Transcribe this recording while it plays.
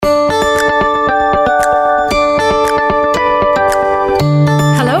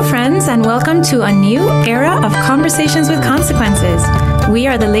Welcome to a new era of Conversations with Consequences. We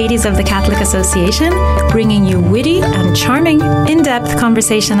are the ladies of the Catholic Association, bringing you witty and charming, in-depth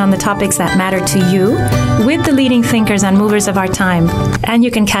conversation on the topics that matter to you with the leading thinkers and movers of our time. And you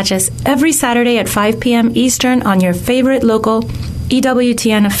can catch us every Saturday at 5 p.m. Eastern on your favorite local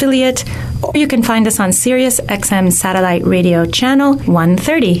EWTN affiliate, or you can find us on Sirius XM Satellite Radio Channel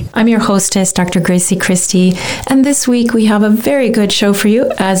 130. I'm your hostess, Dr. Gracie Christie, and this week we have a very good show for you,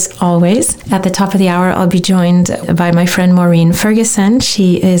 as always. At the top of the hour, I'll be joined by my friend Maureen Ferguson.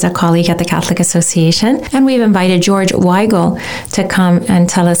 She is a colleague at the Catholic Association, and we've invited George Weigel to come and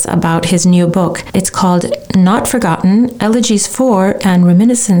tell us about his new book. It's called Not Forgotten, Elegies for and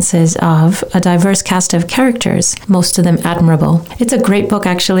Reminiscences of a Diverse Cast of Characters, most of them admirable. It's a great book,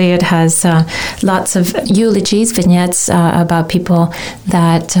 actually. It has lots of eulogies, vignettes about people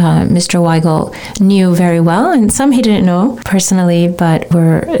that Mr. Weigel knew very well, and some he didn't know personally, but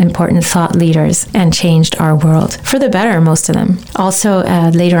were important thought leaders and changed our world for the better, most of them. Also,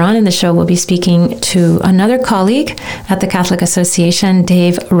 later on in the show, we'll be speaking to another colleague at the Catholic Association,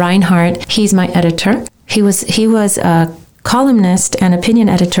 Dave Reinhardt. He's my editor. He was a columnist and opinion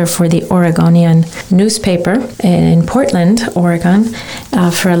editor for the Oregonian newspaper in Portland, Oregon,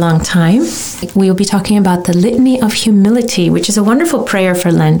 for a long time. We'll be talking about the Litany of Humility, which is a wonderful prayer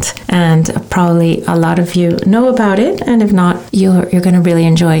for Lent, and probably a lot of you know about it, and if not, you're going to really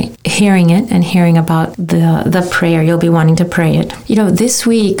enjoy hearing it and hearing about the prayer. You'll be wanting to pray it. You know, this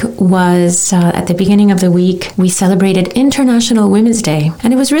week was, at the beginning of the week, we celebrated International Women's Day,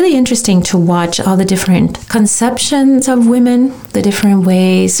 and it was really interesting to watch all the different conceptions of women, the different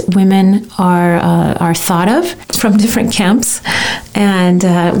ways women are thought of from different camps, and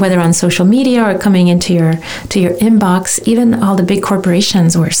whether on social media or coming into your inbox, even all the big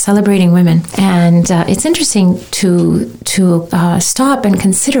corporations were celebrating women. And it's interesting to stop and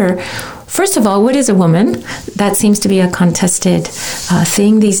consider, first of all, what is a woman? That seems to be a contested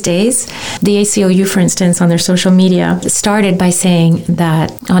thing these days. The ACLU, for instance, on their social media, started by saying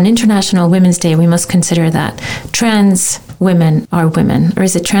that on International Women's Day, we must consider that trans women are women. Or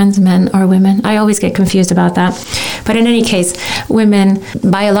is it trans men are women? I always get confused about that. But in any case, women,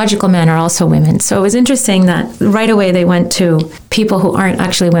 biological men are also women. So it was interesting that right away they went to people who aren't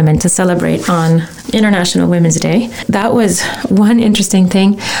actually women to celebrate on International Women's Day. That was one interesting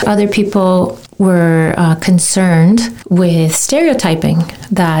thing. Other people were concerned with stereotyping,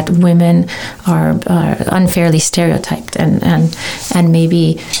 that women are unfairly stereotyped and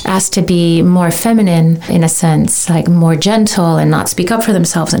maybe asked to be more feminine in a sense, like more gentle and not speak up for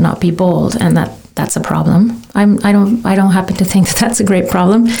themselves and not be bold, and that's a problem. I don't happen to think that that's a great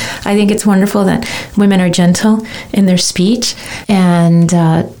problem. I think it's wonderful that women are gentle in their speech, and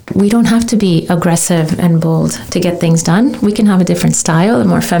we don't have to be aggressive and bold to get things done. We can have a different style, a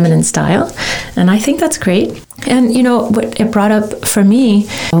more feminine style, and I think that's great. And, you know, what it brought up for me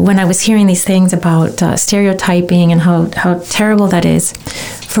when I was hearing these things about stereotyping and how terrible that is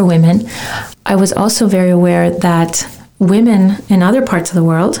for women, I was also very aware that women in other parts of the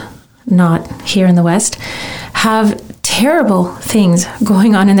world, not here in the West, have terrible things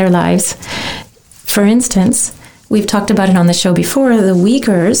going on in their lives. For instance, we've talked about it on the show before, the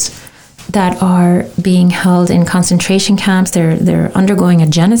Uyghurs that are being held in concentration camps. They're undergoing a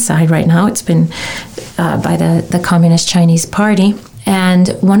genocide right now. It's been by the Communist Chinese Party. And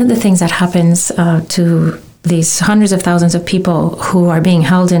one of the things that happens to these hundreds of thousands of people who are being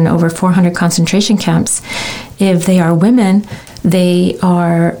held in over 400 concentration camps, if they are women, they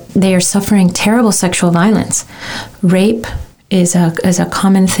are suffering terrible sexual violence. Rape is a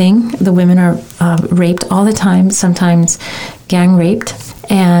common thing. The women are raped all the time, sometimes gang raped,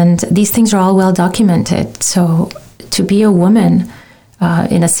 and these things are all well documented. So to be a woman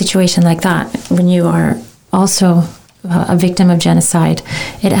in a situation like that, when you are also a victim of genocide,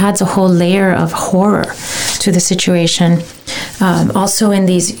 it adds a whole layer of horror to the situation. Also in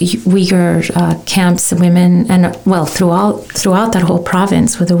these Uyghur camps, women, and well, throughout that whole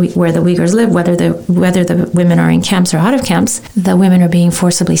province where the Uyghurs live, whether the women are in camps or out of camps, the women are being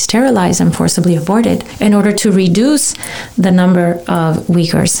forcibly sterilized and forcibly aborted in order to reduce the number of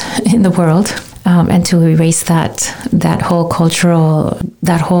Uyghurs in the world. And to erase that whole culture,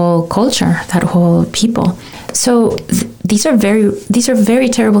 that whole people. So these are very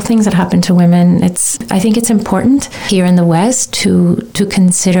terrible things that happen to women. I think it's important here in the West to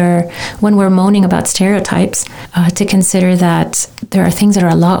consider, when we're moaning about stereotypes, to consider that there are things that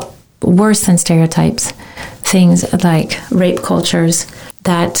are a lot worse than stereotypes. Things like rape cultures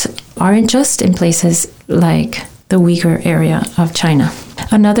that aren't just in places like the Uyghur area of China.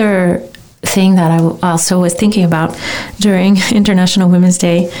 Another thing that I also was thinking about during International Women's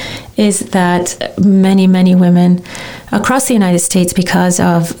Day is that many, many women across the United States, because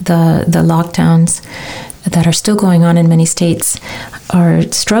of the lockdowns that are still going on in many states, are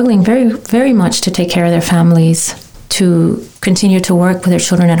struggling very, very much to take care of their families, to continue to work with their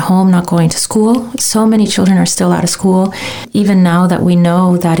children at home, not going to school. So many children are still out of school, even now that we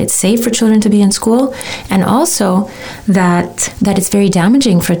know that it's safe for children to be in school, and also that it's very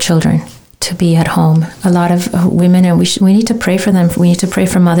damaging for children to be at home. A lot of women, and we need to pray for them. We need to pray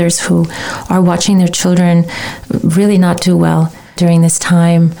for mothers who are watching their children really not do well during this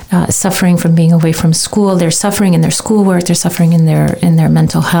time, suffering from being away from school. They're suffering in their schoolwork. They're suffering in their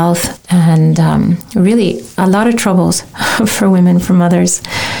mental health, and really a lot of troubles for women, for mothers.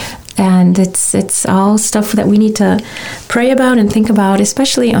 And it's all stuff that we need to pray about and think about,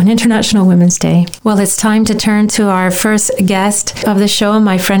 especially on International Women's Day. Well, it's time to turn to our first guest of the show.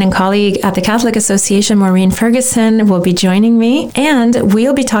 My friend and colleague at the Catholic Association, Maureen Ferguson, will be joining me. And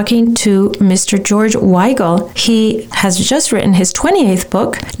we'll be talking to Mr. George Weigel. He has just written his 28th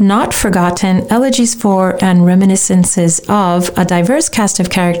book, Not Forgotten, Elegies for and Reminiscences of a Diverse Cast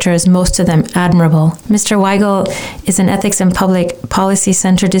of Characters, Most of Them Admirable. Mr. Weigel is an Ethics and Public Policy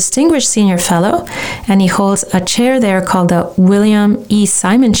Center Distinguished Senior Fellow, and he holds a chair there called the William E.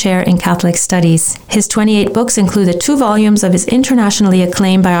 Simon Chair in Catholic Studies. His 28 books include the 2 volumes of his internationally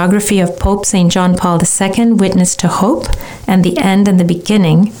acclaimed biography of Pope St. John Paul II, Witness to Hope, and The End and the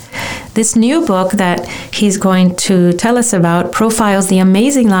Beginning. This new book that he's going to tell us about profiles the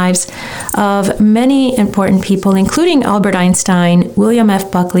amazing lives of many important people, including Albert Einstein, William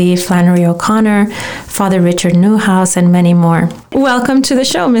F. Buckley, Flannery O'Connor, Father Richard Newhouse, and many more. Welcome to the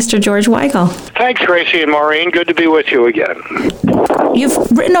show, Mr. George Weigel. Thanks, Gracie and Maureen. Good to be with you again.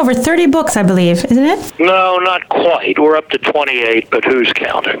 You've written over 30 books, I believe, isn't it? No, not quite. We're up to 28, but who's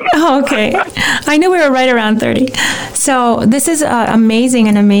counting? Oh, okay. I knew we were right around 30. So this is amazing.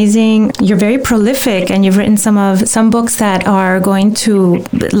 You're very prolific, and you've written some books that are going to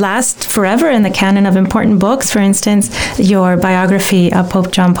last forever in the canon of important books. For instance, your biography of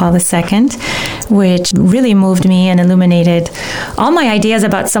Pope John Paul II, which really moved me and illuminated all my ideas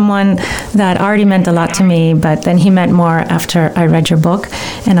about someone that already meant a lot to me, but then he meant more after I read your book,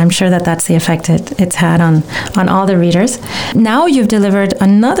 and I'm sure that that's the effect it's had on all the readers. Now you've delivered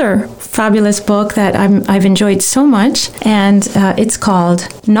another fabulous book that I've enjoyed so much, and it's called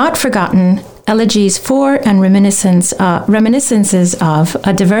Not Forgotten, Elegies for and Reminiscences of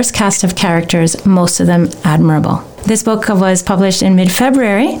a Diverse Cast of Characters, Most of Them Admirable. This book was published in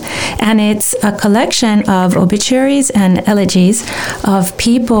mid-February, and it's a collection of obituaries and elegies of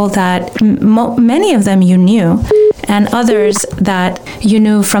people that many of them you knew, and others that you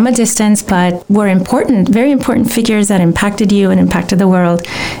knew from a distance, but were important, very important figures that impacted you and impacted the world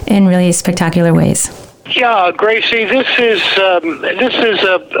in really spectacular ways. Yeah, Gracie, this is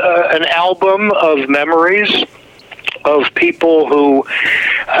an album of memories of people who,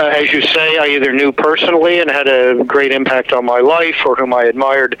 as you say, I either knew personally and had a great impact on my life, or whom I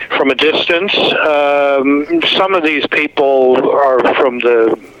admired from a distance. Some of these people are from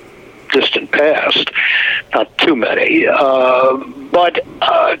the distant past, not too many, but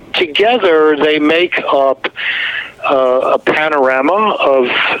together they make up a panorama of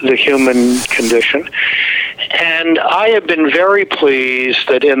the human condition. And I have been very pleased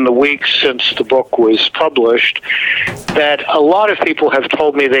that in the weeks since the book was published, that a lot of people have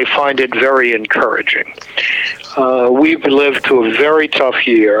told me they find it very encouraging. We've lived through a very tough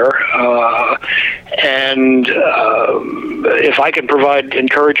year, and if I can provide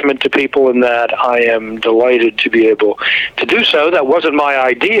encouragement to people in that, I am delighted to be able to do so. That wasn't my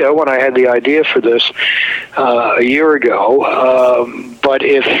idea when I had the idea for this a year ago, but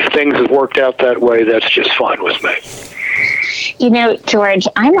if things have worked out that way, that's just fine with me. You know, George,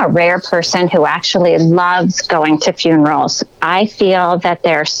 I'm a rare person who actually loves going to funerals. I feel that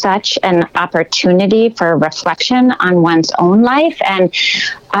there's such an opportunity for reflection on one's own life, and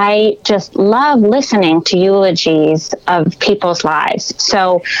I just love listening to eulogies of people's lives.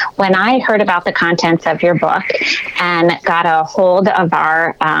 So when I heard about the contents of your book and got a hold of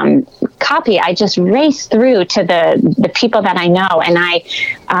our copy, I just raced through to the people that I know, and I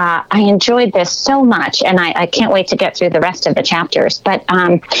enjoyed this so much, and I can't wait to get through the rest of the chapters. But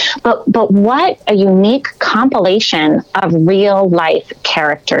what a unique compilation of real life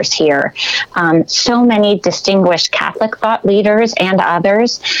characters here. So many distinguished Catholic thought leaders and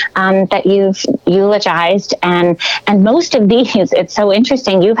others that you've eulogized, and most of these, it's so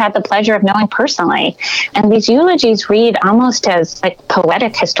interesting, you've had the pleasure of knowing personally, and these eulogies read almost as like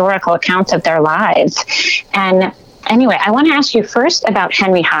poetic historical accounts of their lives, and anyway, I want to ask you first about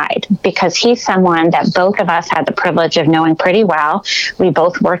Henry Hyde, because he's someone that both of us had the privilege of knowing pretty well. We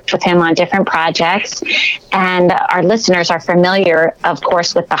both worked with him on different projects, and our listeners are familiar, of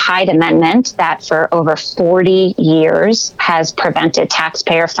course, with the Hyde Amendment that for over 40 years has prevented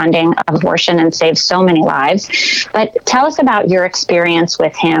taxpayer funding of abortion and saved so many lives. But tell us about your experience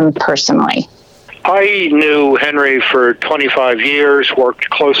with him personally. I knew Henry for 25 years, worked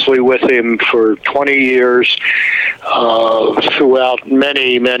closely with him for 20 years throughout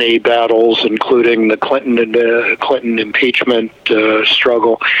many, many battles, including the Clinton impeachment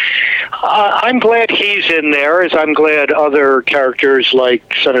struggle. I'm glad he's in there, as I'm glad other characters like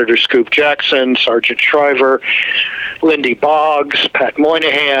Senator Scoop Jackson, Sergeant Shriver, Lindy Boggs, Pat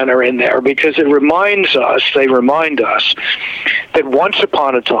Moynihan are in there, because they remind us that once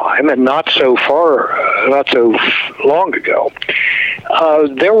upon a time, and not so long ago,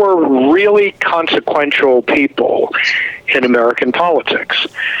 there were really consequential people in American politics.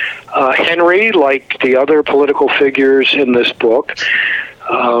 Henry, like the other political figures in this book,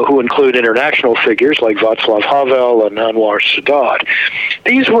 who include international figures like Václav Havel and Anwar Sadat,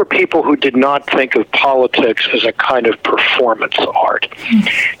 these were people who did not think of politics as a kind of performance art,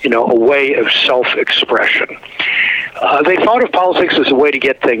 a way of self-expression. They thought of politics as a way to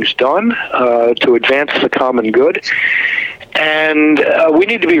get things done, to advance the common good, and we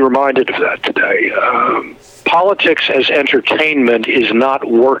need to be reminded of that today. Politics as entertainment is not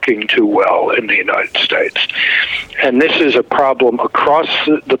working too well in the United States. And this is a problem across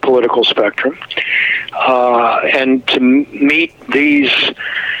the political spectrum. And to meet these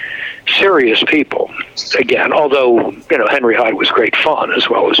serious people, again, although, Henry Hyde was great fun as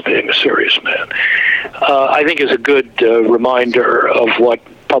well as being a serious man, I think is a good reminder of what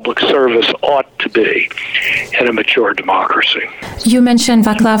public service ought to be in a mature democracy. You mentioned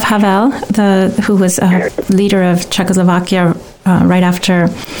Václav Havel, who was a leader of Czechoslovakia right after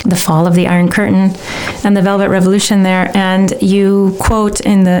the fall of the Iron Curtain and the Velvet Revolution there. And you quote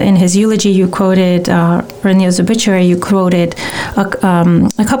in his eulogy, you quoted, or in his obituary, you quoted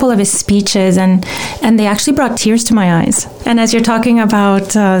a couple of his speeches, and they actually brought tears to my eyes. And as you're talking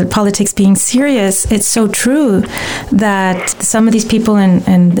about politics being serious, it's so true that some of these people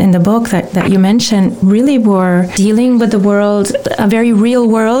in the book that you mentioned really were dealing with the world, a very real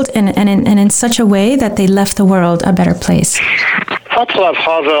world, and in such a way that they left the world a better place. Václav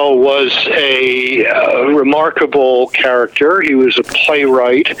Havel was a remarkable character. He was a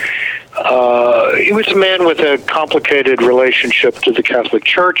playwright. He was a man with a complicated relationship to the Catholic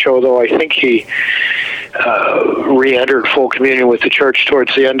Church, although I think he re-entered full communion with the Church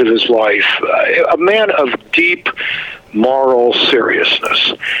towards the end of his life. A man of deep moral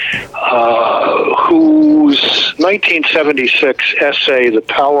seriousness, whose 1976 essay, The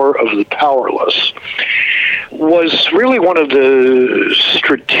Power of the Powerless, was really one of the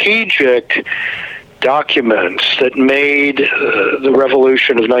strategic documents that made the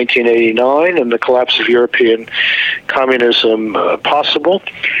revolution of 1989 and the collapse of European communism possible.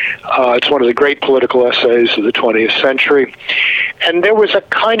 It's one of the great political essays of the 20th century. And there was a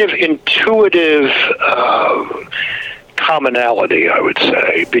kind of intuitive commonality, I would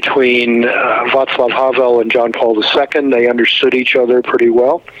say, between Václav Havel and John Paul II. They understood each other pretty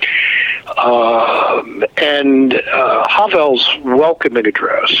well. And Havel's welcoming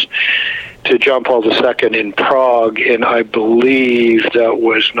address to John Paul II in Prague in, I believe that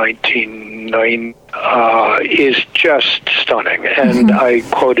was 1990, is just stunning. And I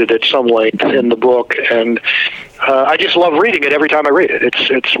quoted it some length in the book, and I just love reading it every time I read it.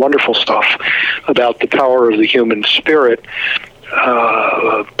 It's wonderful stuff about the power of the human spirit,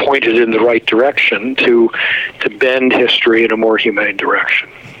 pointed in the right direction to bend history in a more humane direction.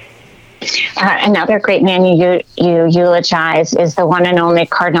 Another great man you eulogize is the one and only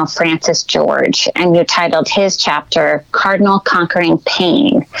Cardinal Francis George, and you titled his chapter Cardinal Conquering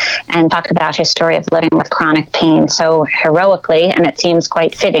Pain, and talk about his story of living with chronic pain so heroically, and it seems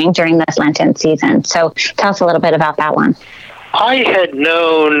quite fitting during this Lenten season. So tell us a little bit about that one. I had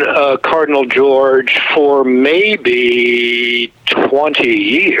known Cardinal George for maybe 20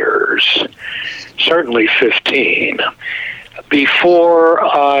 years, certainly 15. Before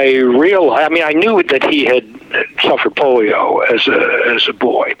I realized, I knew that he had suffered polio as a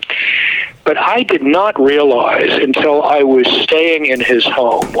boy, but I did not realize until I was staying in his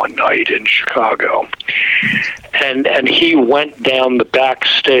home one night in Chicago, and he went down the back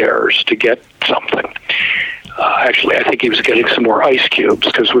stairs to get something. Actually, I think he was getting some more ice cubes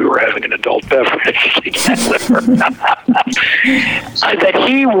because we were having an adult beverage together. That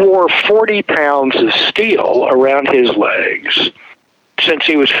he wore 40 pounds of steel around his legs since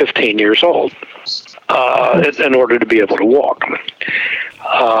he was 15 years old. in order to be able to walk.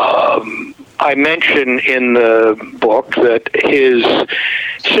 I mention in the book that his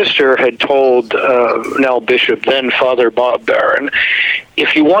sister had told now Bishop, then Father Bob Barron,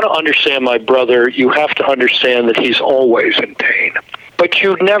 if you want to understand my brother, you have to understand that he's always in pain. But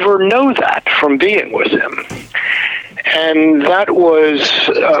you never know that from being with him. And that was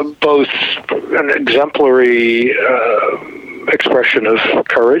both an exemplary expression of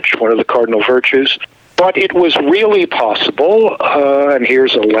courage, one of the cardinal virtues, but it was really possible, and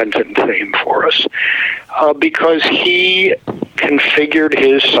here's a Lenten theme for us, because he configured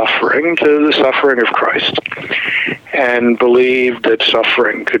his suffering to the suffering of Christ and believed that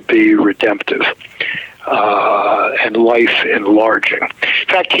suffering could be redemptive and life enlarging. In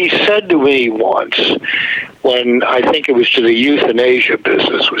fact, he said to me once, when I think it was to the euthanasia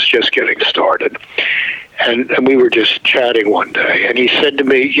business was just getting started, and we were just chatting one day, and he said to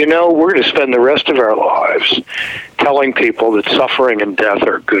me, you know, we're going to spend the rest of our lives telling people that suffering and death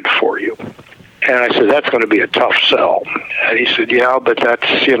are good for you. And I said, that's going to be a tough sell. And he said, yeah, but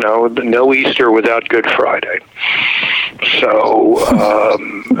that's, you know, no Easter without Good Friday. So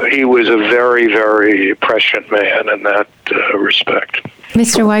he was a very, very prescient man in that respect.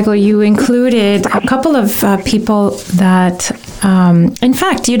 Mr. Weigel, you included a couple of people that, in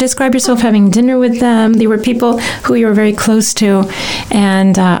fact, you described yourself having dinner with them. They were people who you were very close to.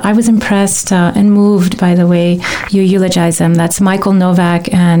 And I was impressed and moved by the way you eulogize them. That's Michael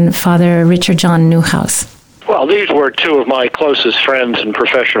Novak and Father Richard John Newhouse. Well, these were two of my closest friends and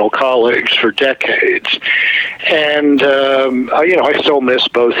professional colleagues for decades. And, you know, I still miss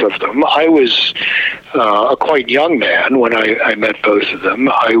both of them. I was a quite young man when I met both of them.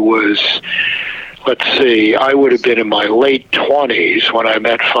 I was, let's see, I would have been in my late 20s when I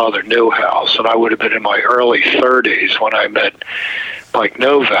met Father Newhouse, and I would have been in my early 30s when I met Mike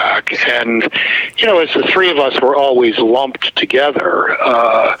Novak. And, you know, as the three of us were always lumped together,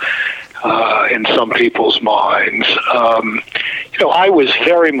 in some people's minds. You know, I was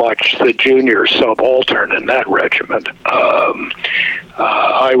very much the junior subaltern in that regiment.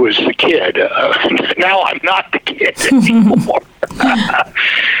 I was the kid. Now I'm not the kid anymore.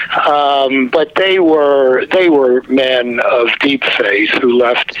 But they were men of deep faith who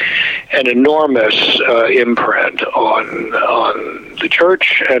left an enormous imprint on the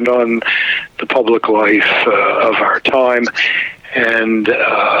church and on the public life of our time. And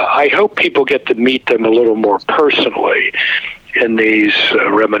I hope people get to meet them a little more personally in these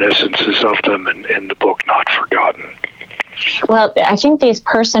reminiscences of them in the book Not Forgotten. Well, I think these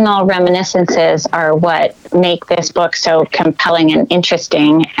personal reminiscences are what make this book so compelling and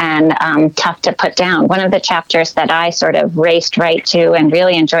interesting and tough to put down. One of the chapters that I sort of raced right to and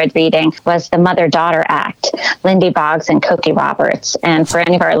really enjoyed reading was the Mother-Daughter Act, Lindy Boggs and Cokie Roberts. And for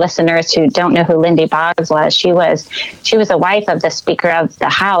any of our listeners who don't know who Lindy Boggs was, she was the wife of the Speaker of the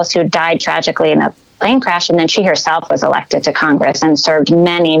House who died tragically in a plane crash, and then she herself was elected to Congress and served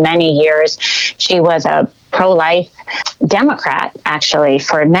many, many years. She was a pro-life Democrat, actually,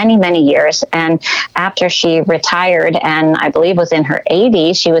 for many, many years. And after she retired, and I believe was in her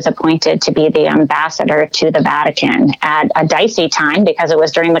 80s, she was appointed to be the ambassador to the Vatican at a dicey time because it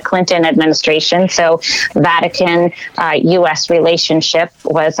was during the Clinton administration. So Vatican-U.S. relationship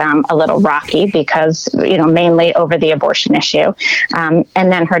was a little rocky because, you know, mainly over the abortion issue. And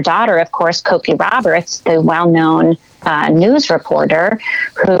then her daughter, of course, Cokie Roberts, the well-known news reporter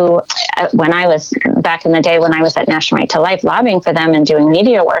who, when I was back in the day when I was at National Right to Life lobbying for them and doing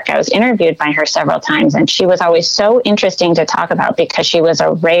media work, I was interviewed by her several times, and she was always so interesting to talk about because she was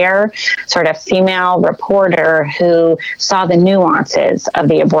a rare sort of female reporter who saw the nuances of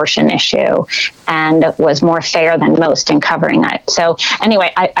the abortion issue and was more fair than most in covering it. So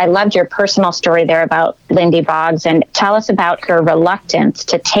anyway, I loved your personal story there about Lindy Boggs, and tell us about her reluctance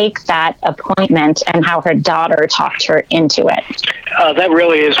to take that appointment and how her daughter talked her into it. That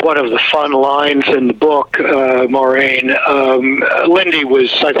really is one of the fun lines in the book, Maureen. Lindy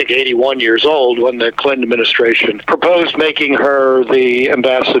was, I think, 81 years old when the Clinton administration proposed making her the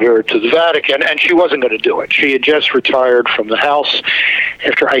ambassador to the Vatican, and she wasn't going to do it. She had just retired from the House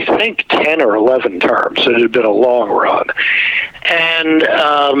after, I think, 10 or 11 terms. It had been a long run. And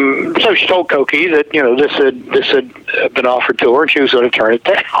so she told Cokie that, you know, this had been offered to her and she was going to turn it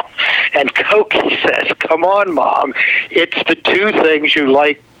down. And Cokie says, come on, Mom, it's the two things you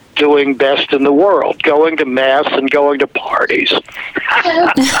like doing best in the world, going to mass and going to parties.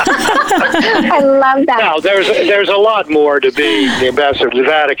 I love that. Now, there's a lot more to being the ambassador of the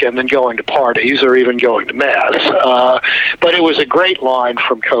Vatican than going to parties or even going to mass. But it was a great line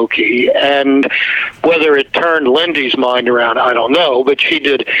from Cokie, and whether it turned Lindy's mind around, I don't know, but she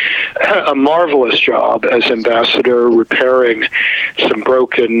did a marvelous job as ambassador, repairing some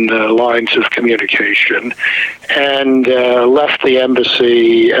broken lines of communication, and left the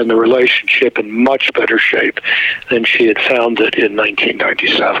embassy and the relationship in much better shape than she had found it in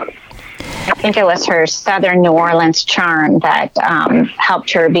 1997. I think it was her Southern New Orleans charm that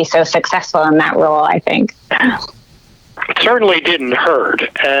helped her be so successful in that role, I think. It certainly didn't hurt,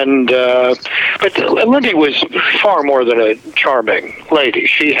 and but Lindy was far more than a charming lady.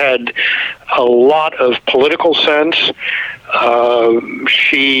 She had a lot of political sense.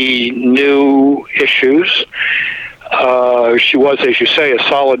 She knew issues. She was, as you say, a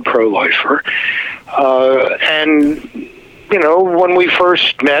solid pro-lifer. And, you know, when we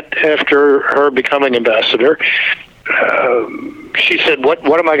first met after her becoming ambassador, she said,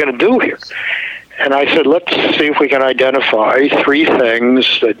 what am I going to do here? And I said, let's see if we can identify three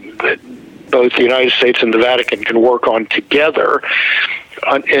things that both the United States and the Vatican can work on together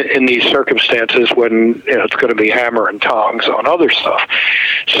in these circumstances when, you know, it's going to be hammer and tongs on other stuff.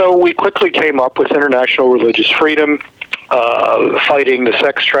 So we quickly came up with international religious freedom, fighting the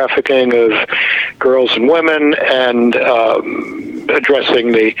sex trafficking of girls and women, and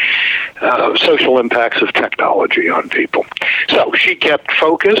addressing the social impacts of technology on people. So she kept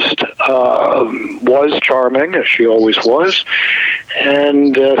focused, was charming, as she always was,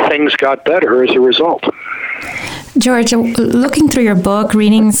 and things got better as a result. George, looking through your book,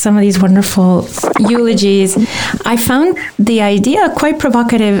 reading some of these wonderful eulogies, I found the idea quite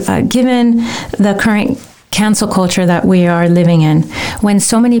provocative given the current cancel culture that we are living in, when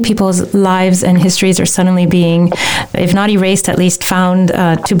so many people's lives and histories are suddenly being, if not erased, at least found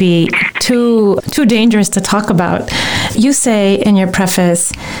to be too dangerous to talk about. You say in your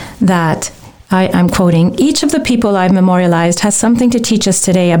preface that, I'm quoting, "Each of the people I've memorialized has something to teach us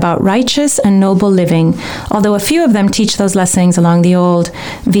today about righteous and noble living, although a few of them teach those lessons along the old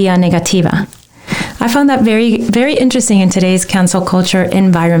via negativa." I found that very, very interesting in today's cancel culture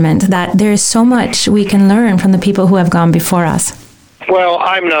environment, that there is so much we can learn from the people who have gone before us. Well,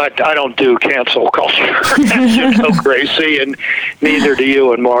 I don't do cancel culture, as you know, Gracie, and neither do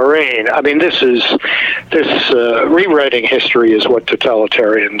you and Maureen. I mean, this rewriting history is what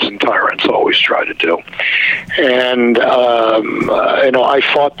totalitarians and tyrants always try to do. And, you know, I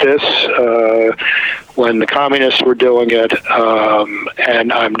fought this when the communists were doing it,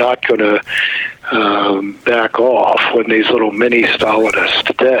 and I'm not going to back off when these little mini Stalinists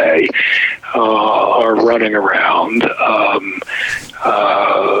today are running around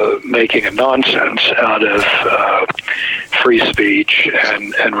making a nonsense out of free speech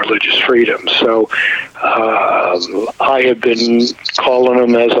and religious freedom. So I have been calling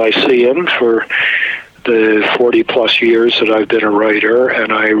them as I see them for the 40 plus years that I've been a writer,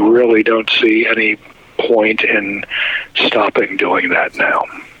 and I really don't see any point in stopping doing that now.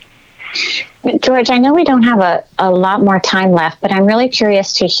 George, I know we don't have a lot more time left, but I'm really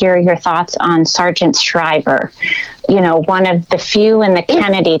curious to hear your thoughts on Sargent Shriver, you know, one of the few in the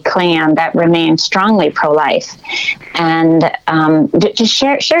Kennedy clan that remained strongly pro-life. And just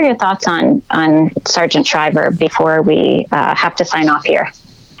share your thoughts on Sargent Shriver before we have to sign off here.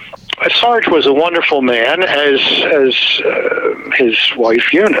 Sarge was a wonderful man, as his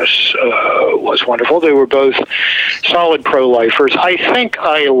wife Eunice was wonderful. They were both solid pro-lifers. I think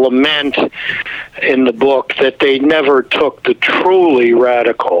I lament in the book that they never took the truly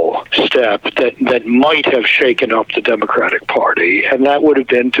radical step that might have shaken up the Democratic Party, and that would have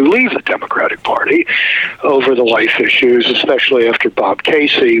been to leave the Democratic Party over the life issues, especially after Bob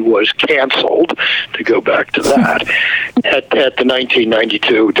Casey was canceled, to go back to that, at the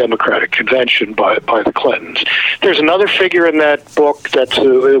 1992 Democratic Convention by the Clintons. There's another figure in that book that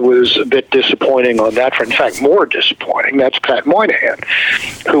was a bit disappointing on that front. In fact, more disappointing. That's Pat Moynihan,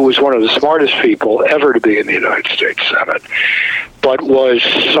 who was one of the smartest people ever to be in the United States Senate, but was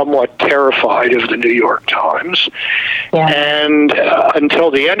somewhat terrified of the New York Times. Yeah. And until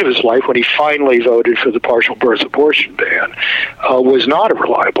the end of his life, when he finally voted for the partial birth abortion ban, was not a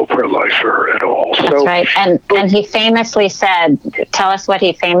reliable pro-lifer at all. That's right. And he famously said, tell us what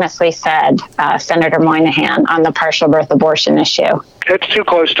he famously said, Senator Moynihan, on the partial birth abortion issue. It's too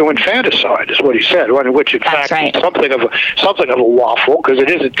close to infanticide, is what he said. Which, in fact, is something of a waffle, because it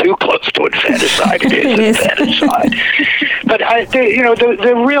isn't too close to infanticide. infanticide. It is infanticide. But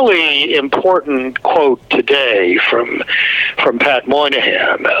the really important quote today from Pat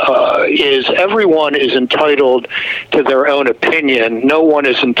Moynihan is everyone is entitled to their own opinion. No one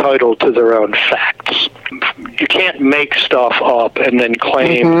is entitled to their own facts. You can't make stuff up and then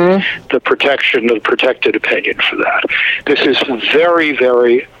claim the protected opinion for that. This is very,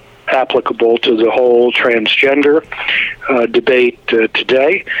 very applicable to the whole transgender debate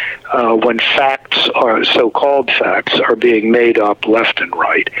today, when facts, are so-called facts, are being made up left and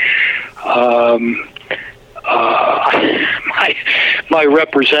right. My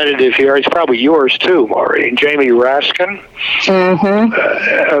representative here, it's probably yours too, Maureen, Jamie Raskin,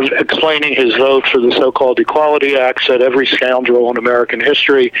 explaining his vote for the so-called Equality Act, said every scoundrel in American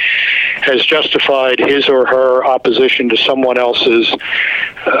history has justified his or her opposition to someone else's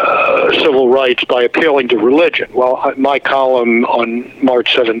civil rights by appealing to religion. Well, my column on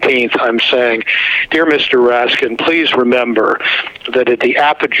March 17th, I'm saying, dear Mr. Raskin, please remember that at the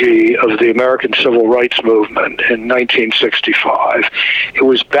apogee of the American Civil Rights Movement in 1965, it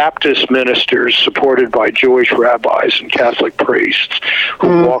was Baptist ministers supported by Jewish rabbis and Catholic priests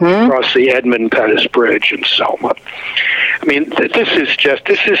who walked across the Edmund Pettus Bridge in Selma. I mean, this is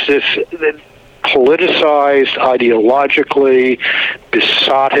politicized, ideologically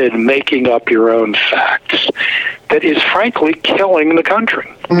besotted, making up your own facts that is frankly killing the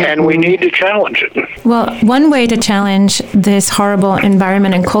country, and we need to challenge it. Well, one way to challenge this horrible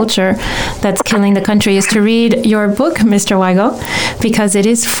environment and culture that's killing the country is to read your book, Mr. Weigel, because it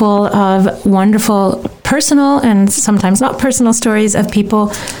is full of wonderful personal and sometimes not personal stories of people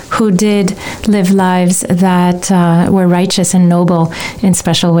who did live lives that were righteous and noble in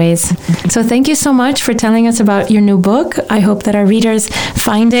special ways. So thank you so much for telling us about your new book. I hope that our readers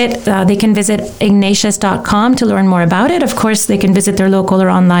find it. They can visit Ignatius.com to learn more about it. Of course, they can visit their local or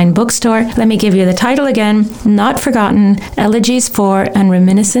online bookstore. Let me give you the title again: Not Forgotten, Elegies for and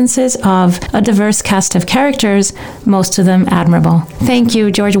Reminiscences of a Diverse Cast of Characters, Most of Them Admirable. Thank you,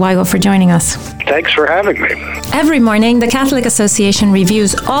 George Weigel, for joining us. Thanks for having me. Every morning, the Catholic Association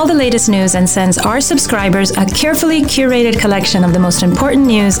reviews all the latest news and sends our subscribers a carefully curated collection of the most important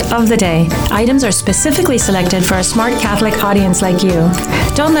news of the day. Items are specifically selected for a smart Catholic audience like you.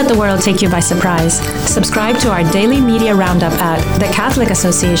 Don't let the world take you by surprise. Subscribe to our daily media roundup at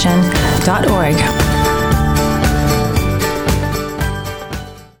thecatholicassociation.org.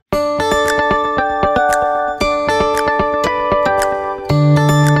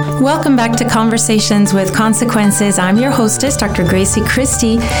 Welcome back to Conversations with Consequences. I'm your hostess, Dr. Gracie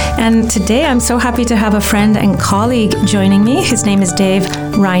Christie, and today I'm so happy to have a friend and colleague joining me. His name is Dave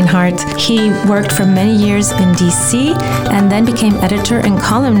Reinhardt. He worked for many years in D.C. and then became editor and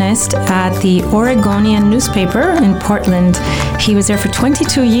columnist at the Oregonian newspaper in Portland. He was there for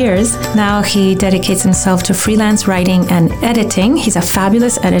 22 years. Now he dedicates himself to freelance writing and editing. He's a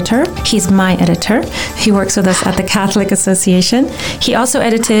fabulous editor. He's my editor. He works with us at the Catholic Association. He also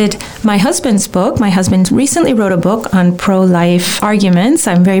edited my husband's book. My husband recently wrote a book on pro-life arguments.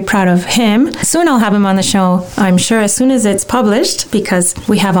 I'm very proud of him. Soon I'll have him on the show, I'm sure, as soon as it's published, because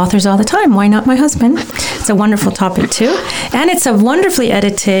we have authors all the time. Why not my husband? It's a wonderful topic too. And it's a wonderfully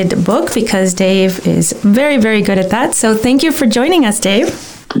edited book because Dave is very, very good at that. So thank you for joining us, Dave.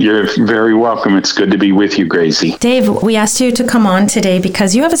 You're very welcome. It's good to be with you, Gracie. Dave, we asked you to come on today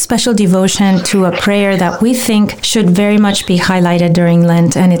because you have a special devotion to a prayer that we think should very much be highlighted during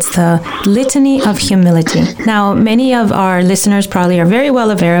Lent, and it's the Litany of Humility. Now, many of our listeners probably are very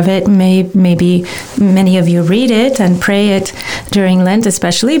well aware of it. Maybe many of you read it and pray it during Lent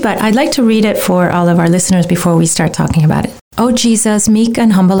especially, but I'd like to read it for all of our listeners before we start talking about it. O Jesus, meek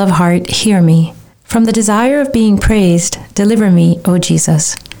and humble of heart, hear me. From the desire of being praised, deliver me, O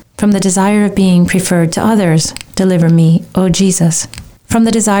Jesus. From the desire of being preferred to others, deliver me, O Jesus. From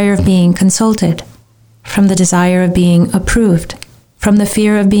the desire of being consulted, from the desire of being approved, from the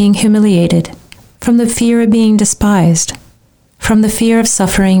fear of being humiliated, from the fear of being despised, from the fear of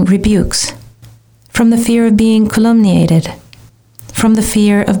suffering rebukes, from the fear of being calumniated, from the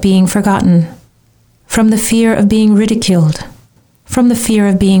fear of being forgotten, from the fear of being ridiculed, from the fear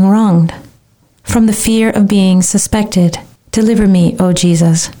of being wronged, from the fear of being suspected, deliver me, O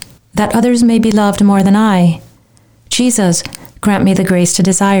Jesus, that others may be loved more than I. Jesus, grant me the grace to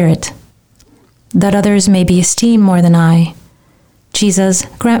desire it. That others may be esteemed more than I. Jesus,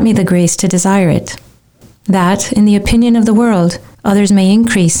 grant me the grace to desire it. That, in the opinion of the world, others may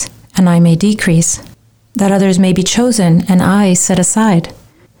increase and I may decrease. That others may be chosen and I set aside.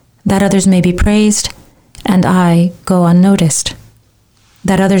 That others may be praised and I go unnoticed.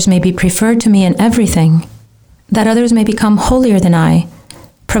 That others may be preferred to me in everything, that others may become holier than I,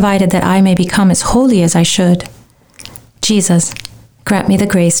 provided that I may become as holy as I should. Jesus, grant me the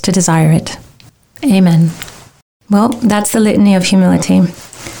grace to desire it. Amen. Well, that's the litany of humility.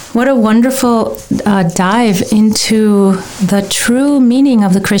 What a wonderful dive into the true meaning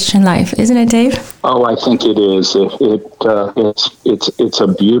of the Christian life, isn't it, Dave? Oh, I think it is. It's a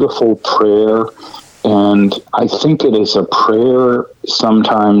beautiful prayer, and I think it is a prayer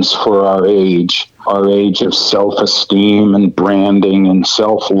sometimes for our age of self-esteem and branding and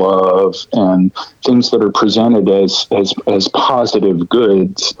self-love and things that are presented as positive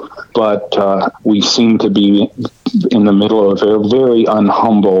goods, but we seem to be in the middle of a very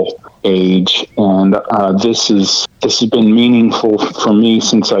unhumble age, and this has been meaningful for me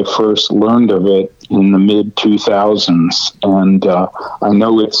since I first learned of it in the mid-2000s, and I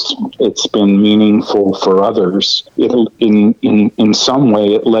know it's been meaningful for others. In some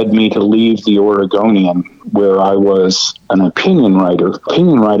way, it led me to leave the Oregonian, where I was an opinion writer.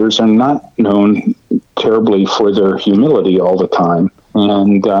 Opinion writers are not known terribly for their humility all the time,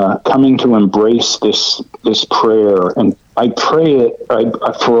 and coming to embrace this prayer, and I pray it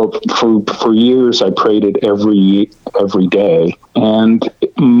for years. I prayed it every day, and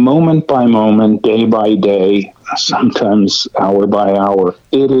moment by moment, day by day, sometimes hour by hour,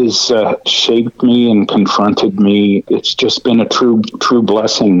 it has shaped me and confronted me. It's just been a true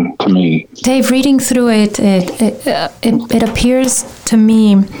blessing to me. Dave, reading through it appears to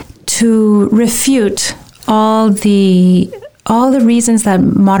me to refute all the reasons that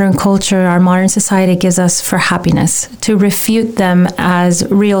modern culture, our modern society gives us for happiness, to refute them as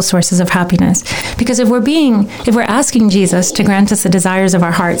real sources of happiness. Because if we're asking Jesus to grant us the desires of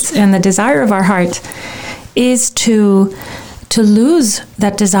our hearts, and the desire of our heart is to lose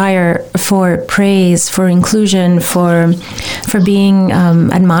that desire for praise, for inclusion, for being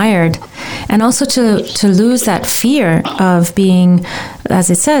admired, and also to lose that fear of being, as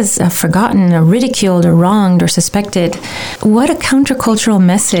it says, forgotten or ridiculed or wronged or suspected. What a countercultural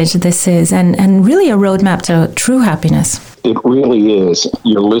message this is, and really a roadmap to true happiness. It really is.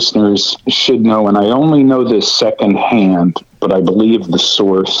 Your listeners should know, and I only know this secondhand, but I believe the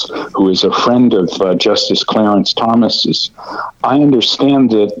source, who is a friend of Justice Clarence Thomas's. I understand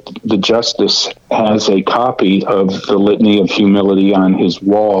that the Justice has a copy of the Litany of Humility on his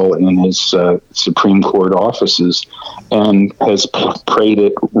wall in his Supreme Court offices, and has prayed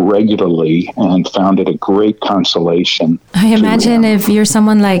it regularly and found it a great consolation. I imagine if you're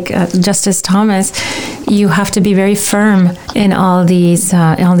someone like Justice Thomas, you have to be very firm in all these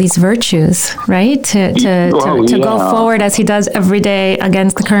virtues, right? To go forward as he does every day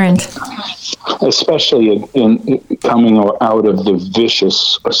against the current. Especially in coming out of the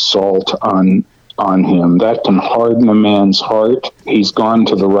vicious assault on him. That can harden a man's heart. He's gone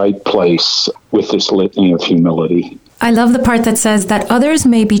to the right place with this litany of humility. I love the part that says that others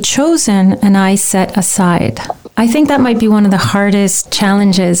may be chosen and I set aside. I think that might be one of the hardest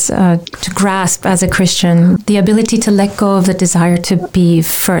challenges to grasp as a Christian, the ability to let go of the desire to be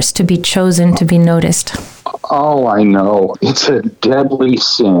first, to be chosen, to be noticed. Oh, I know. It's a deadly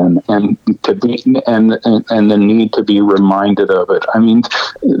sin, and the need to be reminded of it. I mean,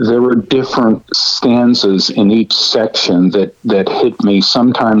 there were different stanzas in each section that hit me,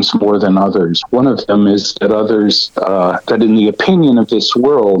 sometimes more than others. One of them is that in the opinion of this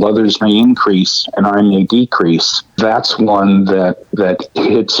world, others may increase and I may decrease. That's one that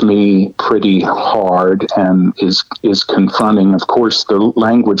hits me pretty hard and is confronting. Of course, the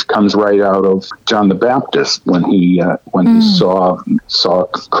language comes right out of John the Baptist when he saw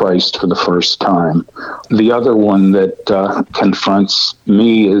Christ for the first time. The other one that confronts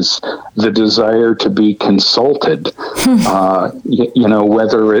me is the desire to be consulted.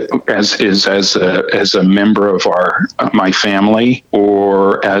 Whether it as a member of my family,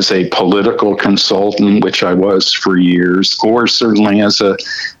 or as a political consultant, which I was for years, or certainly as a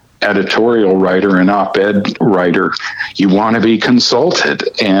editorial writer and op-ed writer, you want to be consulted.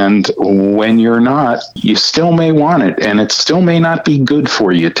 And when you're not, you still may want it, and it still may not be good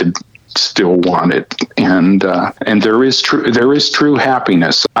for you to still want it. And there is true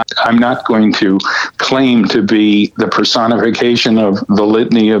happiness. I'm not going to claim to be the personification of the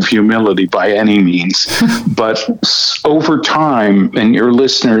litany of humility by any means, but over time, and your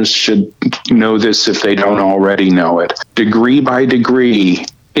listeners should know this if they don't already know it, degree by degree,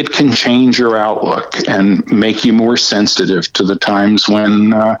 it can change your outlook and make you more sensitive to the times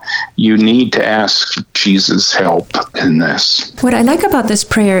when you need to ask Jesus' help in this. What I like about this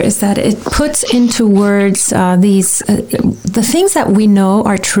prayer is that it puts into words the things that we know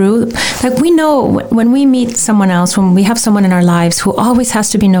are true. Like we know when we meet someone else, when we have someone in our lives who always has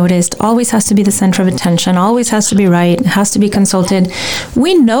to be noticed, always has to be the center of attention, always has to be right, has to be consulted,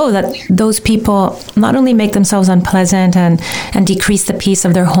 we know that those people not only make themselves unpleasant and decrease the peace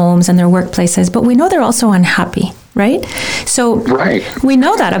of their homes and their workplaces, but we know they're also unhappy. Right? So we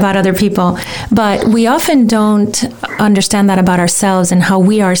know that about other people, but we often don't understand that about ourselves and how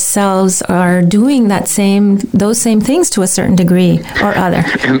we ourselves are doing those same things to a certain degree or other.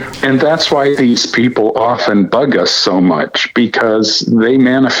 And that's why these people often bug us so much, because they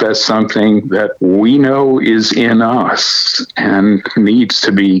manifest something that we know is in us and needs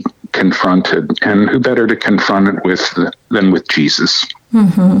to be confronted. And who better to confront it than with Jesus?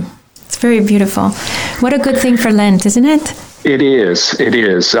 Mm-hmm. It's very beautiful. What a good thing for Lent, isn't it? It is. It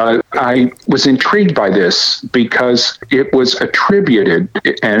is. I was intrigued by this because it was attributed,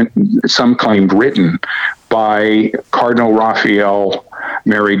 and some claimed written, by Cardinal Raphael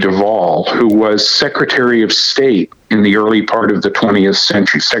Mary Duval, who was Secretary of State in the early part of the 20th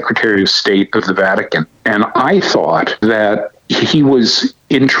century, Secretary of State of the Vatican. And I thought that he was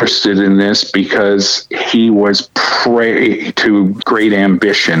interested in this because he was prey to great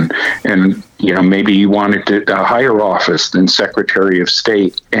ambition, and maybe he wanted a higher office than Secretary of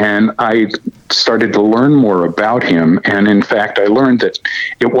State. And I started to learn more about him, and in fact I learned that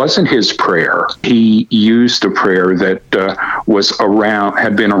it wasn't his prayer. He used a prayer that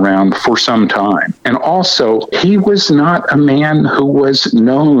had been around for some time. And also, he was not a man who was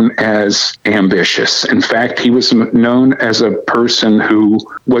known as ambitious. In fact, he was known as a person who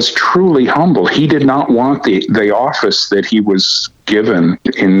was truly humble. He did not want the office that he was given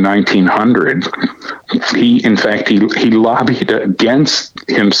in 1900. He lobbied against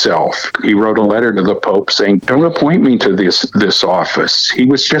himself. He wrote a letter to the Pope saying, "Don't appoint me to this office." He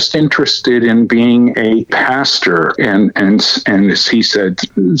was just interested in being a pastor and as he said,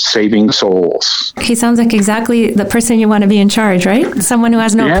 saving souls. He sounds like exactly the person you want to be in charge, right? Someone who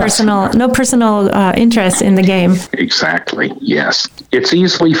has no personal interest in the game. Exactly. Yes. It's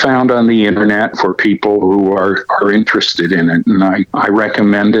easily found on the internet for people who are interested in it, and I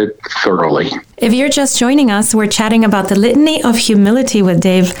recommend it thoroughly. If you're just joining us, we're chatting about the Litany of Humility with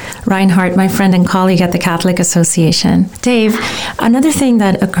Dave Reinhardt, my friend and colleague at the Catholic Association. Dave, another thing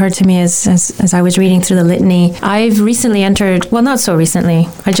that occurred to me as I was reading through the Litany, I've recently entered, well, not so recently,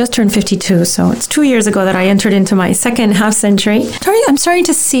 I just turned 52, so it's 2 years ago that I entered into my second half century. I'm starting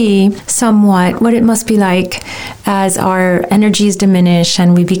to see somewhat what it must be like as our energies diminish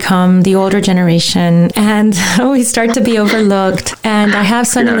and we become the older generation and we start to be overlooked. And I have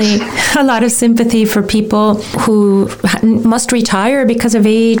suddenly a lot of sympathy for people who must retire because of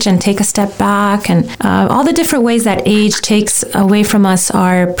age and take a step back, and all the different ways that age takes away from us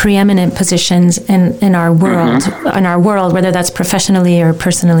our preeminent positions in our world, whether that's professionally or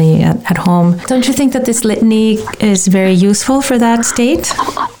personally at home. Don't you think that this litany is very useful for that state?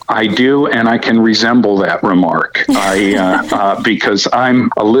 I do, and I can resemble that remark. Because I'm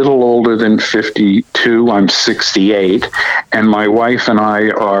a little older than 52. I'm 68, and my wife and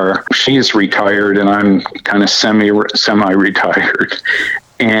she is retired, and I'm kind of semi-retired.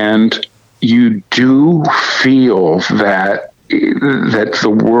 And you do feel that the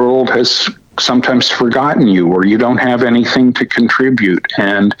world has sometimes forgotten you, or you don't have anything to contribute,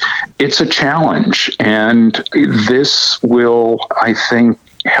 and it's a challenge. And this will, I think,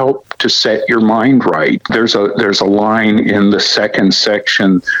 help to set your mind right. There's a line in the second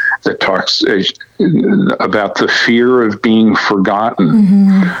section that talks about the fear of being forgotten.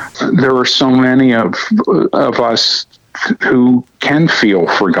 Mm-hmm. There are so many of us who can feel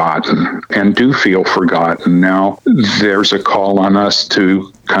forgotten and do feel forgotten. Now, there's a call on us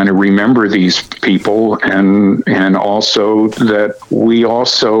to kind of remember these people, and also that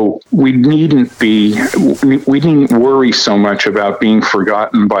we needn't worry so much about being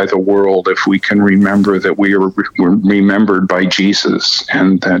forgotten by the world if we can remember that we're remembered by Jesus,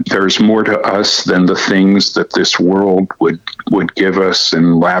 and that there's more to us than the things that this world would give us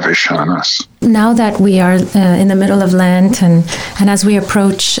and lavish on us. Now that we are in the middle of Lent and as we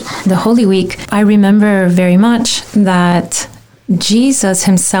approach the Holy Week, I remember very much that Jesus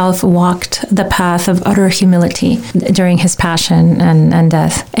himself walked the path of utter humility during his passion and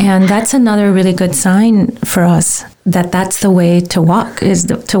death. And that's another really good sign for us that that's the way to walk, is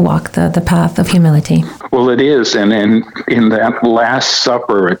to walk the path of humility. Well, it is. And in that Last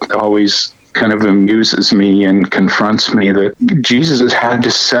Supper, it always kind of amuses me and confronts me that Jesus had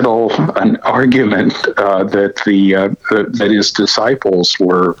to settle an argument that his disciples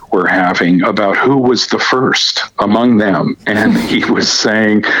were having about who was the first among them. And he was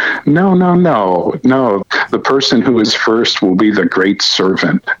saying, no. The person who is first will be the great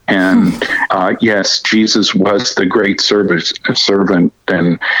servant. And yes, Jesus was the great servant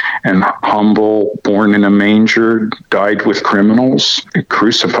and humble, born in a manger, died with criminals,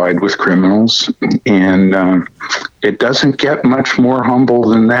 crucified with criminals. And it doesn't get much more humble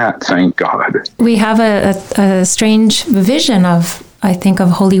than that, thank God. We have a strange vision of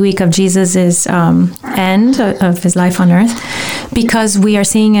Holy Week, of Jesus's end of his life on earth, because we are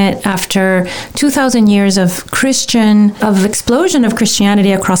seeing it after 2,000 years of explosion of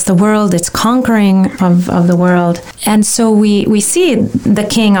Christianity across the world, its conquering of the world. And so we see the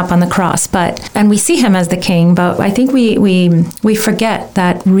king up on the cross, and we see him as the king, but I think we forget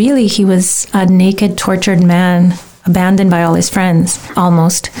that really he was a naked, tortured man, abandoned by all his friends,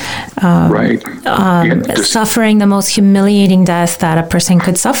 almost. Right. Suffering the most humiliating death that a person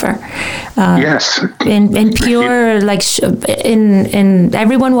could suffer. Yes. In pure, in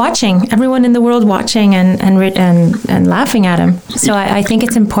everyone watching, everyone in the world watching and laughing at him. So I think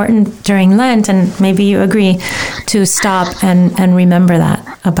it's important during Lent, and maybe you agree, to stop and remember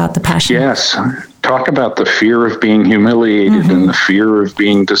that about the Passion. Yes. Talk about the fear of being humiliated and the fear of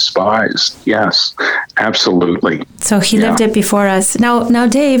being despised. Yes, absolutely. So he lived it before us. Now,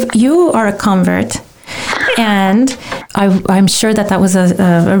 Dave, you are a convert, and I'm sure that was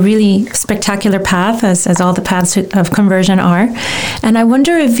a really spectacular path, as all the paths of conversion are. And I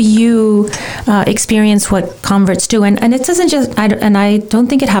wonder if you experience what converts do. And it doesn't just, I don't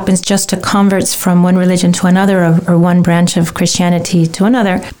think it happens just to converts from one religion to another, or one branch of Christianity to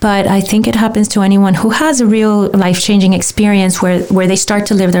another. But I think it happens to anyone who has a real life-changing experience where they start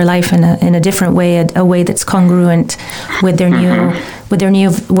to live their life in a different way, a way that's congruent with their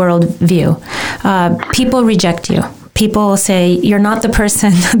new world view. People reject you. People say, you're not the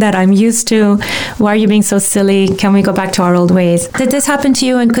person that I'm used to. Why are you being so silly? Can we go back to our old ways? Did this happen to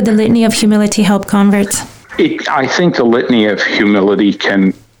you, and could the litany of humility help converts? I think the litany of humility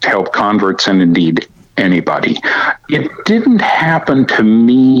can help converts, and indeed anybody. It didn't happen to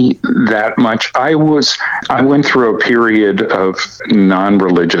me that much. I went through a period of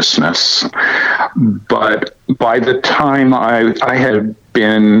non-religiousness, but by the time I had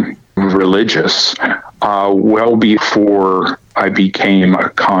been religious, well before I became a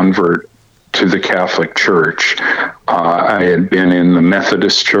convert to the Catholic Church. I had been in the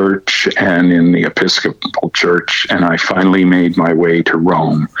Methodist Church and in the Episcopal Church, and I finally made my way to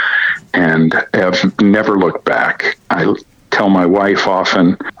Rome and have never looked back. I tell my wife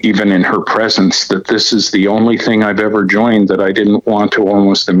often, even in her presence, that this is the only thing I've ever joined that I didn't want to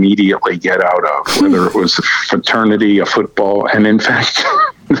almost immediately get out of, whether it was a fraternity, a football, and in fact,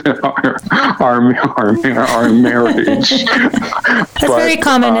 our marriage. That's very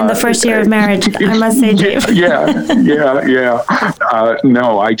common in the first year of marriage, I must say, Dave. Yeah.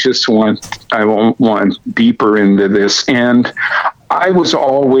 No, I want deeper into this. And I was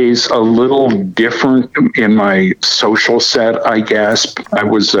always a little different in my social set, I guess. I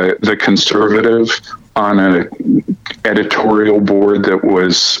was the conservative on an editorial board that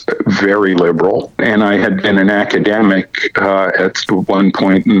was very liberal, and I had been an academic at one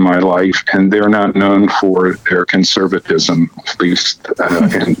point in my life, and they're not known for their conservatism, at least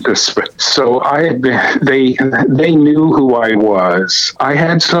in this. So I had been, they knew who I was. I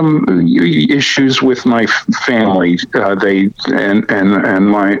had some issues with my family, and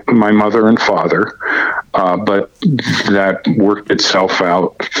my mother and father, but that worked itself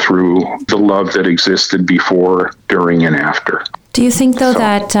out through the love that existed before, during, and after. Do you think, though,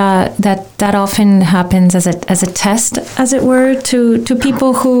 that often happens as a test, as it were, to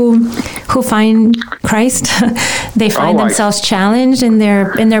people who find Christ? They find themselves challenged in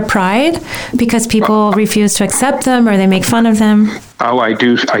their pride because people refuse to accept them, or they make fun of them. Oh, I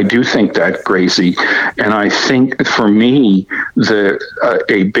do think that, Gracie, and I think for me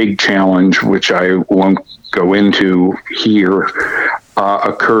a big challenge, which I won't go into here,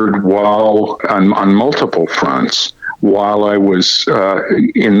 occurred while on multiple fronts. While I was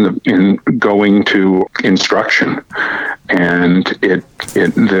in going to instruction, and it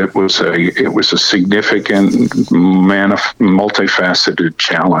was a significant, multifaceted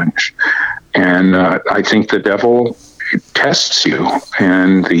challenge, and I think the devil tests you,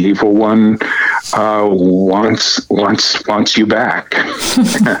 and the evil one wants you back.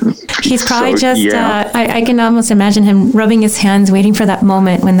 He's probably I can almost imagine him rubbing his hands, waiting for that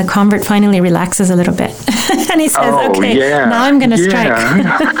moment when the convert finally relaxes a little bit. And he says, now I'm going to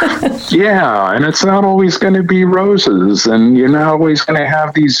strike. Yeah, and it's not always going to be roses, and you're not always going to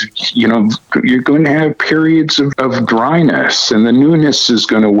have these, you're going to have periods of dryness, and the newness is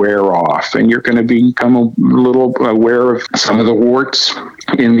going to wear off, and you're going to become a little aware of some of the warts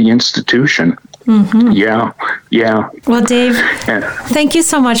in the institution. Mm-hmm. Yeah. Well, Dave, thank you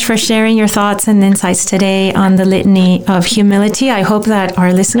so much for sharing your thoughts and insights today on the litany of humility. I hope that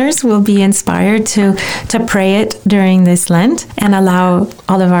our listeners will be inspired to pray it during this Lent and allow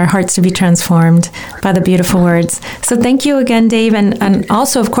all of our hearts to be transformed by the beautiful words. So thank you again, Dave, and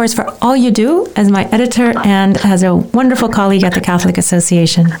also, of course, for all you do as my editor and as a wonderful colleague at the Catholic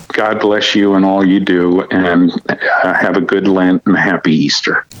Association. God bless you and all you do, and have a good Lent and a happy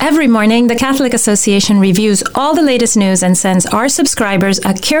Easter. Every morning, the Catholic Association reviews all the latest news and sends our subscribers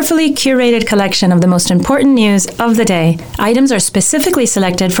a carefully curated collection of the most important news of the day. Items are specifically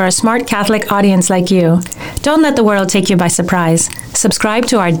selected for a smart Catholic audience like you. Don't let the world take you by surprise. Subscribe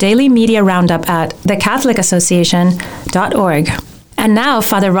to our daily media roundup at thecatholicassociation.org. And now,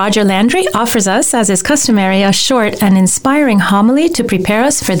 Father Roger Landry offers us, as is customary, a short and inspiring homily to prepare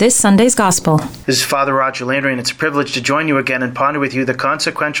us for this Sunday's Gospel. This is Father Roger Landry, and it's a privilege to join you again and ponder with you the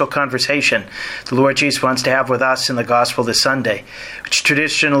consequential conversation the Lord Jesus wants to have with us in the Gospel this Sunday, which is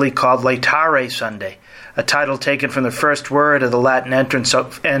traditionally called Laetare Sunday, a title taken from the first word of the Latin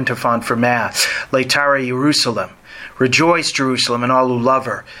antiphon for Mass, Laetare Jerusalem. Rejoice, Jerusalem, and all who love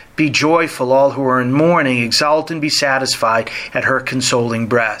her. Be joyful, all who are in mourning. Exult and be satisfied at her consoling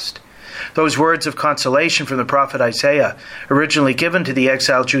breast. Those words of consolation from the prophet Isaiah, originally given to the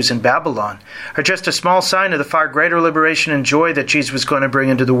exiled Jews in Babylon, are just a small sign of the far greater liberation and joy that Jesus was going to bring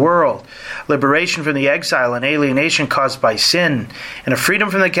into the world. Liberation from the exile and alienation caused by sin, and a freedom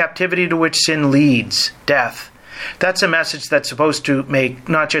from the captivity to which sin leads, death. That's a message that's supposed to make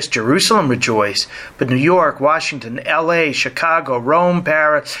not just Jerusalem rejoice, but New York, Washington, L.A., Chicago, Rome,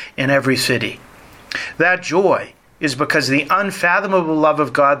 Paris, and every city. That joy is because of the unfathomable love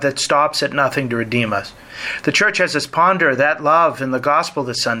of God that stops at nothing to redeem us. The Church has us ponder that love in the Gospel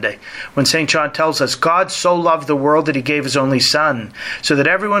this Sunday, when St. John tells us, God so loved the world that he gave his only Son, so that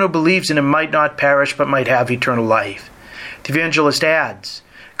everyone who believes in him might not perish but might have eternal life. The evangelist adds,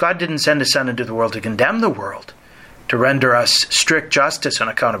 God didn't send his Son into the world to condemn the world, to render us strict justice on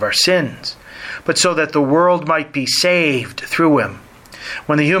account of our sins, but so that the world might be saved through him.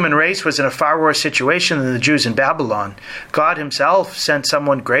 When the human race was in a far worse situation than the Jews in Babylon, God himself sent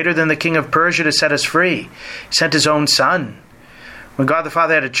someone greater than the king of Persia to set us free. He sent his own Son. When God the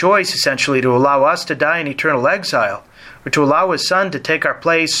Father had a choice, essentially, to allow us to die in eternal exile, or to allow his Son to take our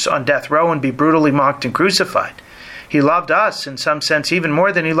place on death row and be brutally mocked and crucified, he loved us, in some sense, even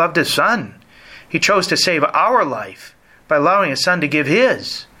more than he loved his Son. He chose to save our life by allowing his Son to give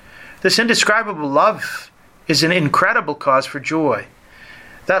his. This indescribable love is an incredible cause for joy.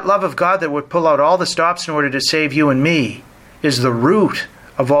 That love of God that would pull out all the stops in order to save you and me is the root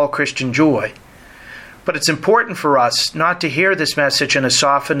of all Christian joy. But it's important for us not to hear this message in a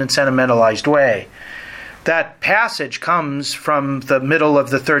softened and sentimentalized way. That passage comes from the middle of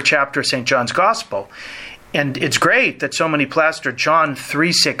the 3rd chapter of St. John's Gospel. And it's great that so many plastered John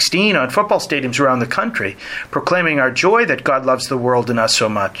 3:16 on football stadiums around the country, proclaiming our joy that God loves the world and us so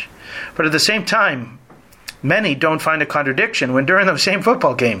much. But at the same time, many don't find a contradiction when during those same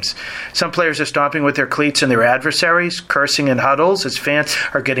football games, some players are stomping with their cleats in their adversaries, cursing in huddles as fans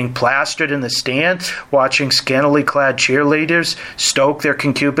are getting plastered in the stands, watching scantily clad cheerleaders stoke their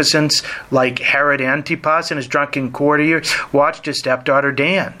concupiscence like Herod Antipas and his drunken courtiers watched his stepdaughter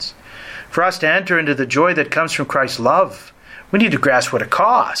dance. For us to enter into the joy that comes from Christ's love, we need to grasp what it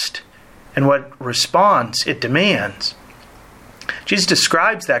cost and what response it demands. Jesus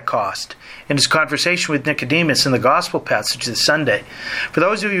describes that cost in his conversation with Nicodemus in the Gospel passage this Sunday. For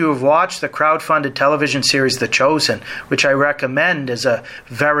those of you who have watched the crowd-funded television series The Chosen, which I recommend as a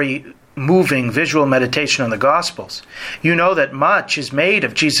very moving visual meditation on the Gospels, you know that much is made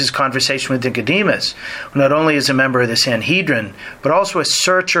of Jesus' conversation with Nicodemus, who not only is a member of the Sanhedrin, but also a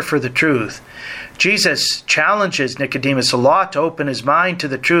searcher for the truth. Jesus challenges Nicodemus a lot to open his mind to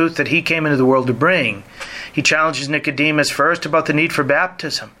the truth that he came into the world to bring. He challenges Nicodemus first about the need for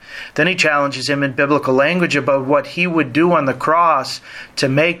baptism. Then he challenges him in biblical language about what he would do on the cross to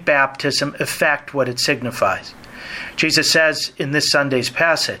make baptism effect what it signifies. Jesus says in this Sunday's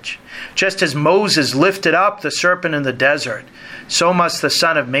passage, just as Moses lifted up the serpent in the desert, so must the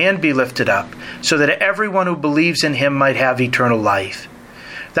Son of Man be lifted up, so that everyone who believes in him might have eternal life.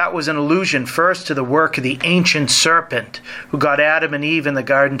 That was an allusion first to the work of the ancient serpent who got Adam and Eve in the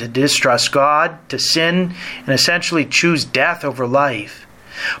garden to distrust God, to sin, and essentially choose death over life.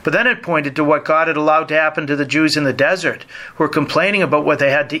 But then it pointed to what God had allowed to happen to the Jews in the desert, who were complaining about what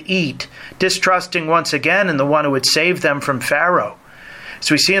they had to eat, distrusting once again in the one who had saved them from Pharaoh.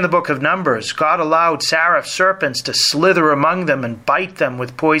 As we see in the book of Numbers, God allowed seraph serpents to slither among them and bite them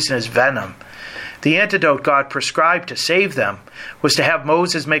with poisonous venom. The antidote God prescribed to save them was to have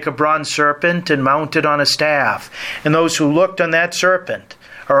Moses make a bronze serpent and mount it on a staff, and those who looked on that serpent,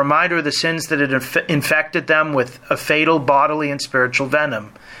 a reminder of the sins that had infected them with a fatal bodily and spiritual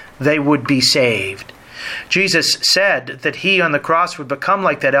venom, they would be saved. Jesus said that he on the cross would become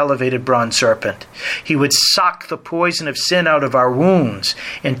like that elevated bronze serpent. He would suck the poison of sin out of our wounds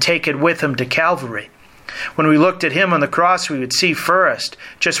and take it with him to Calvary. When we looked at him on the cross, we would see first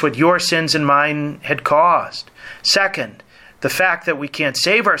just what your sins and mine had caused. Second, the fact that we can't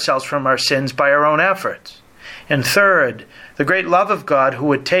save ourselves from our sins by our own efforts. And third, the great love of God who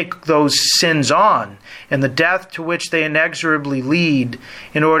would take those sins on and the death to which they inexorably lead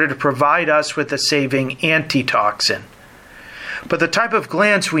in order to provide us with a saving antitoxin. But the type of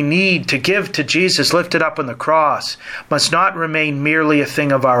glance we need to give to Jesus lifted up on the cross must not remain merely a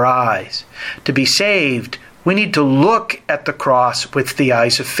thing of our eyes. To be saved, we need to look at the cross with the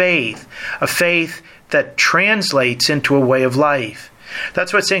eyes of faith, a faith that translates into a way of life.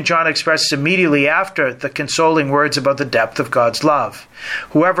 That's what St. John expresses immediately after the consoling words about the depth of God's love.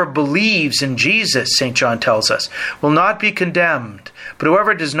 Whoever believes in Jesus, St. John tells us, will not be condemned, but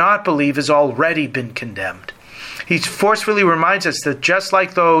whoever does not believe has already been condemned. He forcefully reminds us that just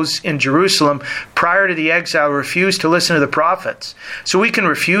like those in Jerusalem prior to the exile refused to listen to the prophets, so we can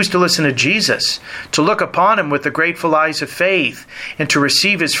refuse to listen to Jesus, to look upon him with the grateful eyes of faith, and to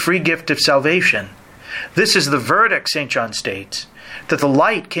receive his free gift of salvation. This is the verdict, St. John states, that the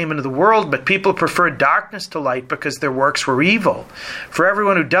light came into the world, but people preferred darkness to light because their works were evil. For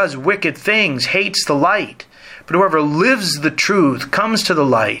everyone who does wicked things hates the light, but whoever lives the truth comes to the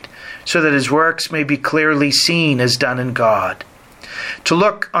light, so that his works may be clearly seen as done in God. To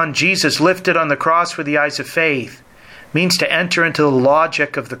look on Jesus lifted on the cross with the eyes of faith means to enter into the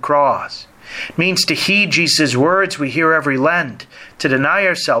logic of the cross. It means to heed Jesus' words we hear every Lent, to deny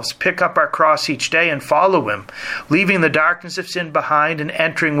ourselves, pick up our cross each day and follow him, leaving the darkness of sin behind and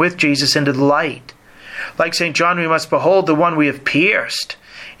entering with Jesus into the light. Like St. John, we must behold the one we have pierced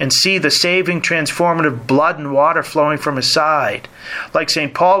and see the saving, transformative blood and water flowing from his side. Like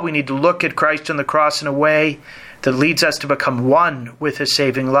St. Paul, we need to look at Christ on the cross in a way that leads us to become one with his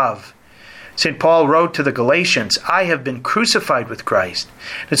saving love. St. Paul wrote to the Galatians, I have been crucified with Christ.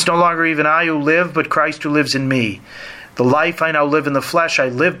 It's no longer even I who live, but Christ who lives in me. The life I now live in the flesh, I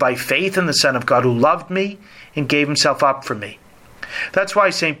live by faith in the Son of God who loved me and gave himself up for me. That's why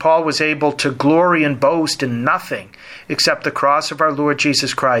St. Paul was able to glory and boast in nothing except the cross of our Lord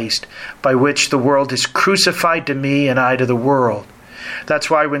Jesus Christ, by which the world is crucified to me and I to the world. That's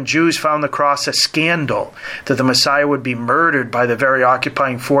why when Jews found the cross a scandal, that the Messiah would be murdered by the very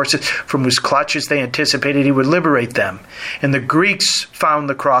occupying forces from whose clutches they anticipated he would liberate them, and the Greeks found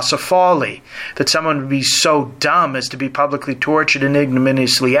the cross a folly, that someone would be so dumb as to be publicly tortured and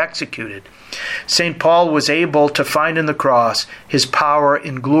ignominiously executed, St. Paul was able to find in the cross his power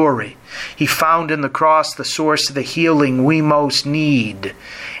and glory. He found in the cross the source of the healing we most need,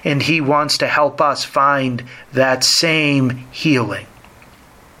 and he wants to help us find that same healing.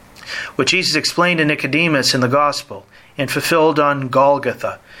 What Jesus explained to Nicodemus in the Gospel and fulfilled on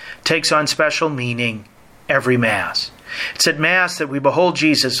Golgotha takes on special meaning every Mass. It's at Mass that we behold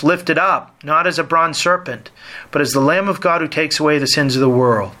Jesus lifted up, not as a bronze serpent, but as the Lamb of God who takes away the sins of the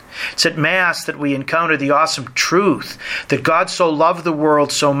world. It's at Mass that we encounter the awesome truth that God so loved the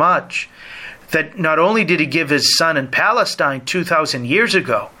world so much that not only did he give his Son in Palestine 2,000 years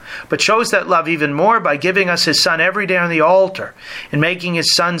ago, but shows that love even more by giving us his Son every day on the altar and making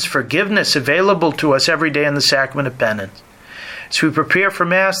his Son's forgiveness available to us every day in the sacrament of penance. As we prepare for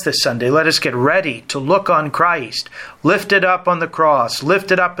Mass this Sunday, let us get ready to look on Christ, lifted up on the cross,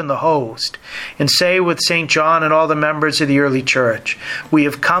 lifted up in the host, and say with St. John and all the members of the early church, we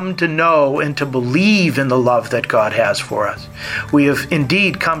have come to know and to believe in the love that God has for us. We have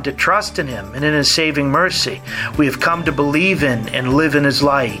indeed come to trust in him and in his saving mercy. We have come to believe in and live in his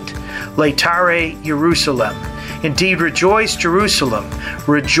light. Laetare Jerusalem. Indeed, rejoice, Jerusalem.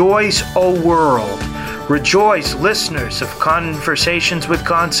 Rejoice, O world. Rejoice, listeners of Conversations with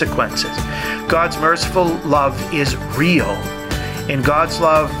Consequences. God's merciful love is real, and God's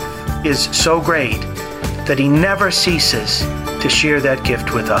love is so great that he never ceases to share that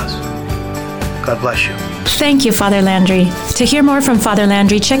gift with us. God bless you. Thank you, Father Landry. To hear more from Father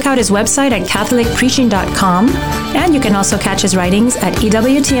Landry, check out his website at catholicpreaching.com, and you can also catch his writings at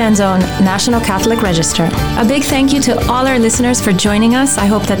EWTN's own National Catholic Register. A big thank you to all our listeners for joining us. I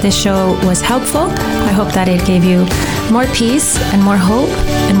hope that this show was helpful. I hope that it gave you more peace and more hope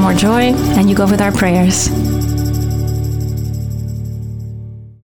and more joy, and you go with our prayers.